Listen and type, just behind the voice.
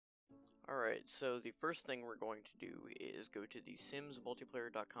Alright, so the first thing we're going to do is go to the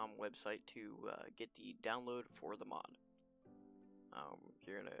simsmultiplayer.com website to get the download for the mod.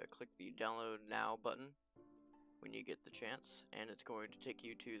 You're going to click the download now button when you get the chance, and it's going to take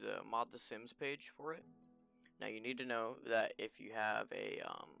you to the Mod the Sims page for it. Now you need to know that if you have a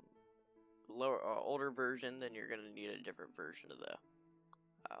older version, then you're going to need a different version of the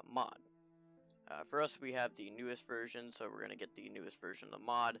mod. For us, we have the newest version, so we're going to get the newest version of the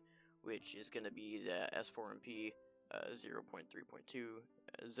mod, which is going to be the S4MP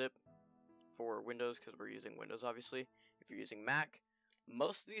 0.3.2 zip for Windows, because we're using Windows, obviously. If you're using Mac,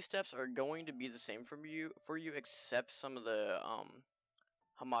 most of these steps are going to be the same for you, except some of the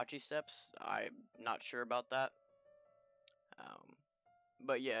Hamachi steps. I'm not sure about that.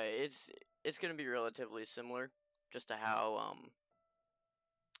 But yeah, it's going to be relatively similar, just to how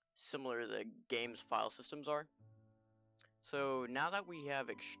similar the game's file systems are. So now that we have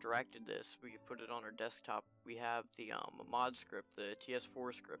extracted this, we've put it on our desktop, we have the mod script, the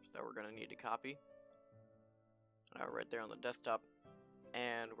TS4 script that we're going to need to copy. Right there on the desktop.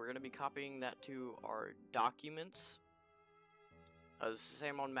 And we're going to be copying that to our documents. It's the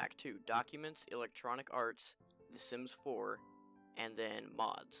same on Mac too. Documents, Electronic Arts, The Sims 4, and then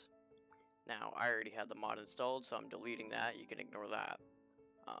mods. Now, I already had the mod installed, so I'm deleting that. You can ignore that.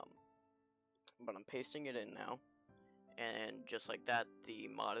 But I'm pasting it in now. And just like that, the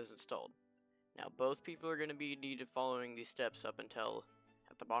mod is installed. Now, both people are going to be needed following these steps up until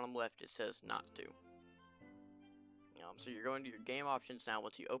at the bottom left it says not to. So you're going to your game options now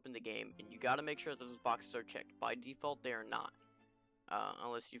once you open the game, and you got to make sure that those boxes are checked. By default, they are not.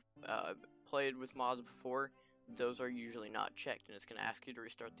 Unless you've played with mods before, those are usually not checked, and it's going to ask you to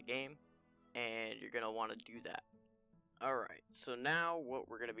restart the game, and you're going to want to do that. Alright, so now what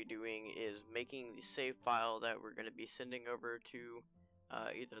we're going to be doing is making the save file that we're going to be sending over to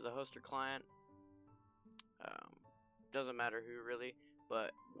either the host or client. Doesn't matter who really,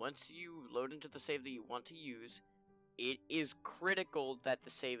 but once you load into the save that you want to use, it is critical that the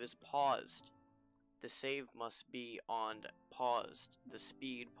save is paused. The save must be on paused, the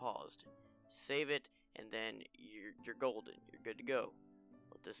speed paused. Save it, and then you're golden, you're good to go.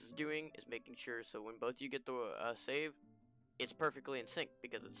 What this is doing is making sure so when both you get the save, it's perfectly in sync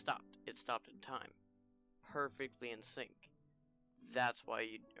because it stopped. It stopped in time. Perfectly in sync. That's why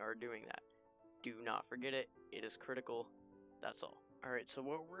you are doing that. Do not forget it. It is critical. That's all. Alright, so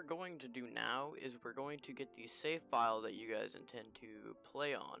what we're going to do now is we're going to get the save file that you guys intend to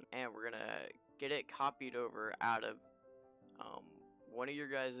play on, and we're going to get it copied over out of one of your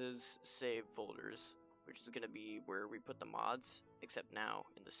guys' save folders, which is going to be where we put the mods, except now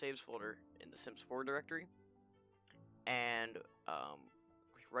in the saves folder in the Sims 4 directory. And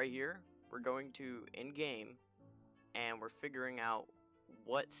right here, we're going to in-game, and we're figuring out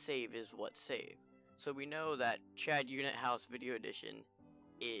what save is what save. So we know that Chad Unit House Video Edition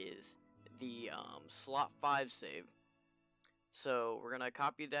is the slot 5 save. So we're going to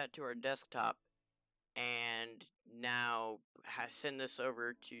copy that to our desktop, and now send this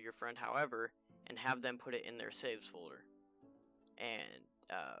over to your friend, however, and have them put it in their saves folder. And,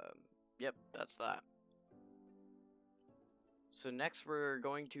 yep, that's that. So next we're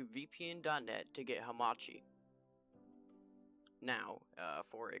going to vpn.net to get Hamachi. Now,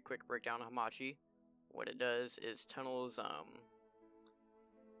 for a quick breakdown of Hamachi, what it does is tunnels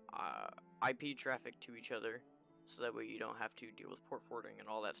IP traffic to each other, so that way you don't have to deal with port forwarding and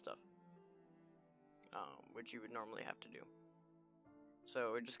all that stuff, which you would normally have to do.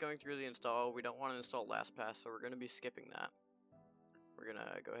 So we're just going through the install. We don't want to install LastPass, so we're going to be skipping that. We're going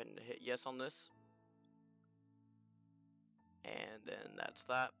to go ahead and hit yes on this. And then that's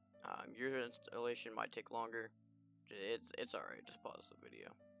that. Your installation might take longer. It's alright, just pause the video.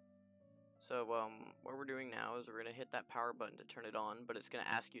 So what we're doing now is we're going to hit that power button to turn it on, but it's going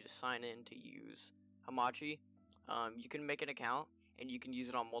to ask you to sign in to use Hamachi. You can make an account, and you can use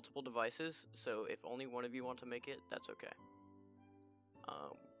it on multiple devices, so if only one of you want to make it, that's okay.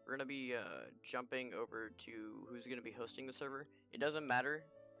 We're going to be jumping over to who's going to be hosting the server. It doesn't matter,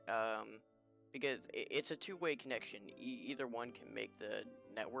 because it's a two-way connection. Either one can make the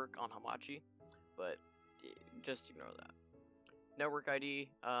network on Hamachi, but just ignore that. Network ID,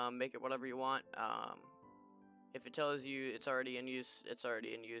 make it whatever you want. If it tells you it's already in use, it's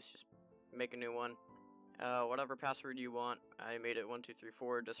already in use. Just make a new one. Whatever password you want. I made it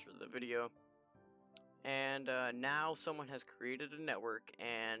 1234 just for the video. And now someone has created a network,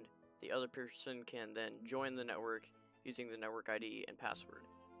 and the other person can then join the network using the network ID and password.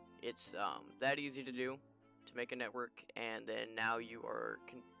 It's that easy to do, to make a network, and then now you are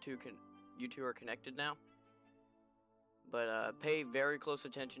you two are connected now. But pay very close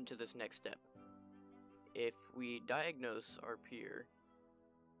attention to this next step. If we diagnose our peer,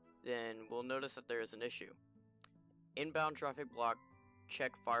 then we'll notice that there is an issue. Inbound traffic block,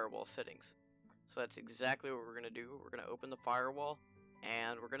 check firewall settings. So that's exactly what we're going to do. We're going to open the firewall,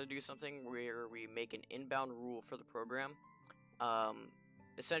 and we're going to do something where we make an inbound rule for the program.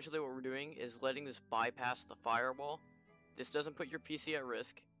 Essentially what we're doing is letting this bypass the firewall. This doesn't put your PC at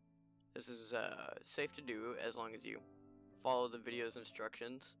risk. This is safe to do as long as you follow the video's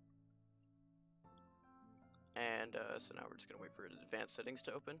instructions. And so now we're just going to wait for advanced settings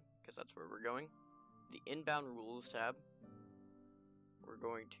to open, because that's where we're going. The inbound rules tab, we're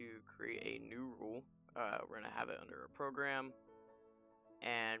going to create a new rule. We're going to have it under a program,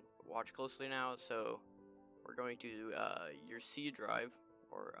 and watch closely now. So we're going to your C drive,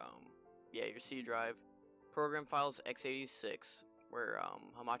 or your C drive, program files x86, where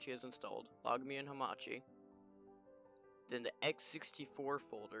Hamachi is installed. Log me in Hamachi. Then the x64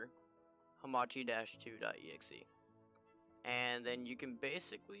 folder, hamachi-2.exe. And then you can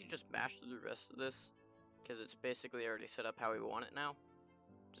basically just mash through the rest of this, because it's basically already set up how we want it now.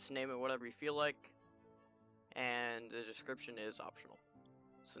 Just name it whatever you feel like, and the description is optional.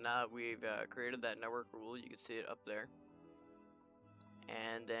 So now that we've created that network rule, you can see it up there.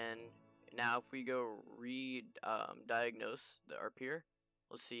 And then now if we go diagnose our peer,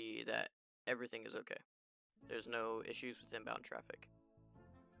 we'll see that everything is okay. There's no issues with inbound traffic.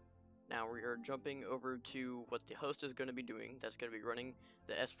 Now we are jumping over to what the host is going to be doing. That's going to be running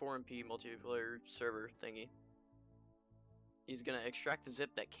the S4MP multiplayer server thingy. He's going to extract the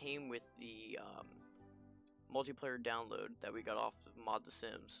zip that came with the multiplayer download that we got off of Mod The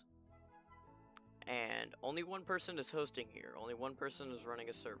Sims. And only one person is hosting here. Only one person is running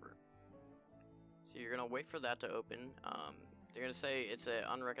a server. So you're going to wait for that to open. They're going to say it's an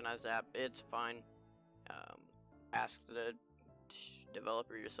unrecognized app. It's fine. Ask the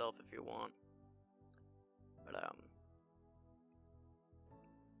developer yourself if you want. But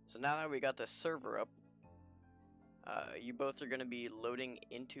so now that we got the server up, you both are going to be loading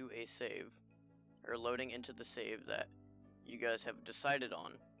into a save, or loading into the save that you guys have decided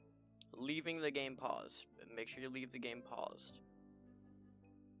on, leaving the game paused. Make sure you leave the game paused.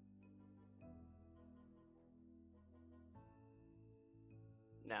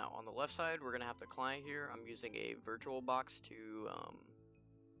 Now, on the left side, we're going to have the client here. I'm using a virtual box to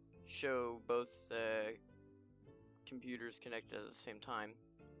show both computers connected at the same time.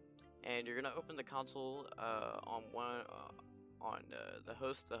 And you're going to open the console on the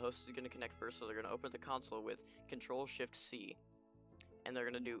host. The host is going to connect first, so they're going to open the console with Control-Shift-C. And they're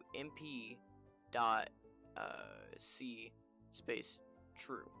going to do mp.c space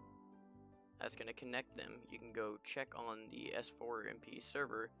true. That's going to connect them. You can go check on the S4MP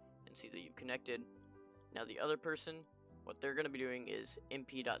server and see that you've connected. Now the other person, what they're going to be doing is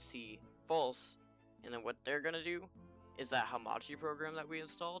mp.c false, and then what they're going to do is that Hamachi program that we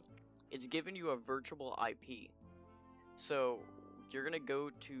installed, it's giving you a virtual IP. So you're going to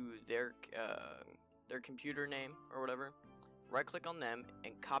go to their computer name or whatever, right click on them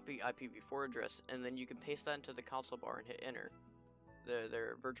and copy IPv4 address, and then you can paste that into the console bar and hit enter,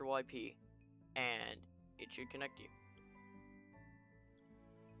 their virtual IP, and it should connect you.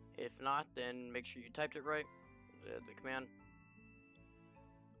 If not, then make sure you typed it right, the command.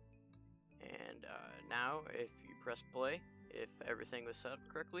 And now if you press play, if everything was set up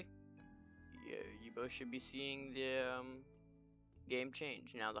correctly, you both should be seeing the game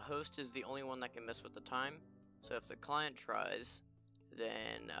change. Now the host is the only one that can mess with the time, so if the client tries,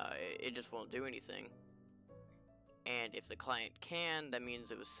 then it just won't do anything. And if the client can, that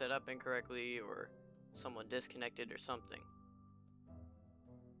means it was set up incorrectly, or someone disconnected or something.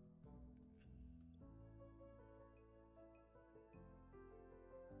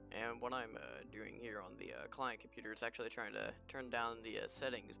 And what I'm doing here on the client computer is actually trying to turn down the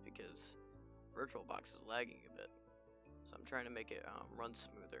settings because VirtualBox is lagging a bit. So I'm trying to make it run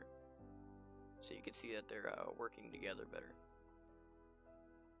smoother, so you can see that they're working together better.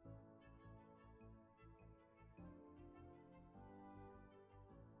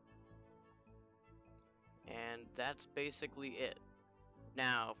 And that's basically it.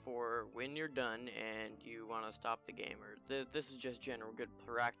 Now, for when you're done and you want to stop the game, or this is just general good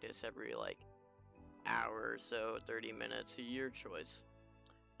practice every like hour or so, 30 minutes, your choice.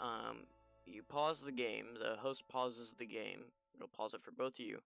 You pause the game, the host pauses the game, it'll pause it for both of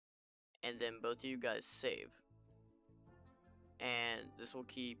you, and then both of you guys save. And this will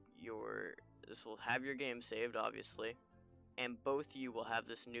have your game saved, obviously, and both of you will have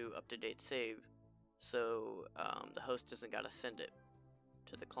this new up-to-date save, so the host doesn't gotta send it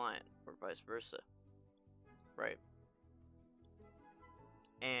to the client, or vice versa. Right.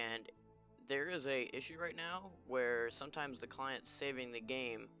 and there is a issue right now where sometimes the client saving the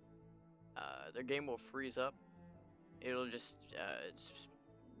game, their game will freeze up. It'll just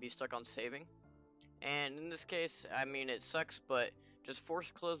be stuck on saving. And in this case, I mean, it sucks, but just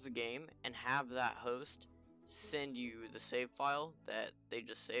force close the game and have that host send you the save file that they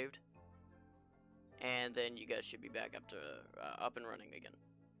just saved, and then you guys should be back up and running again.